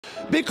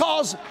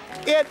because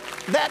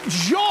that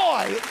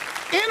joy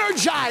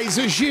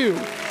energizes you.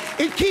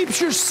 It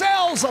keeps your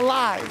cells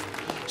alive.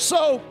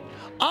 So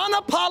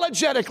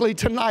unapologetically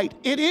tonight,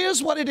 it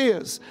is what it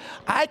is.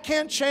 I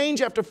can't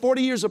change after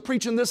 40 years of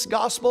preaching this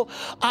gospel.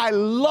 I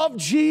love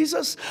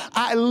Jesus.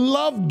 I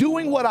love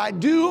doing what I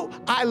do.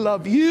 I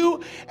love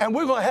you. And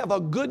we're going to have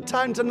a good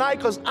time tonight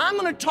because I'm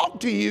going to talk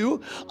to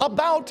you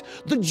about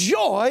the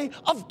joy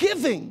of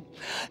giving.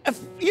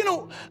 You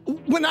know,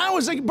 when I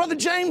was Brother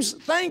James,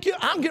 thank you.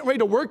 I'm getting ready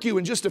to work you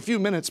in just a few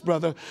minutes,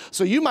 brother.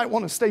 So you might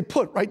want to stay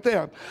put right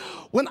there.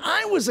 When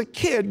I was a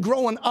kid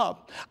growing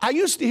up, I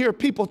used to hear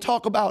people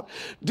talk about,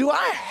 do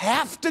I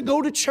have to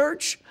go to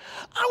church?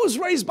 I was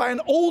raised by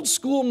an old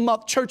school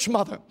church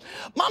mother.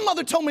 My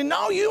mother told me,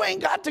 no, you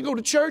ain't got to go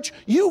to church.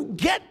 You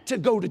get to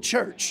go to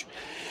church.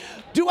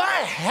 Do I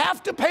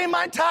have to pay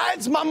my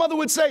tithes? My mother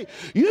would say,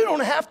 you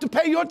don't have to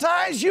pay your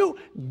tithes. You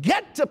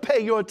get to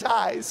pay your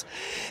tithes.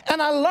 And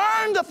I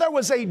learned that there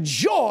was a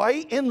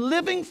joy in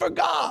living for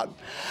God.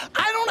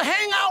 I don't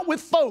hang out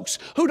with folks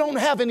who don't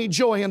have any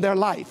joy in their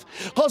life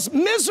because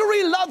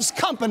misery loves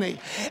company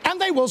and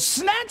they will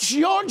snatch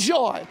your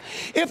joy.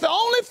 If the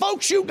only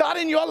folks you got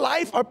in your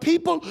life are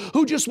people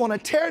who just want to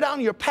tear down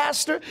your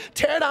pastor,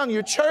 tear down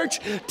your church,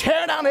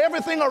 tear down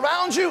everything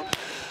around you,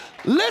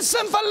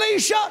 listen,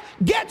 Felicia,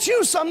 get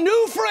you some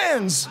new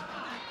friends.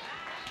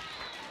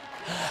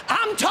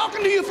 I'm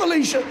talking to you,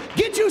 Felicia.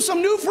 Get you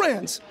some new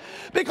friends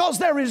because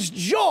there is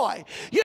joy.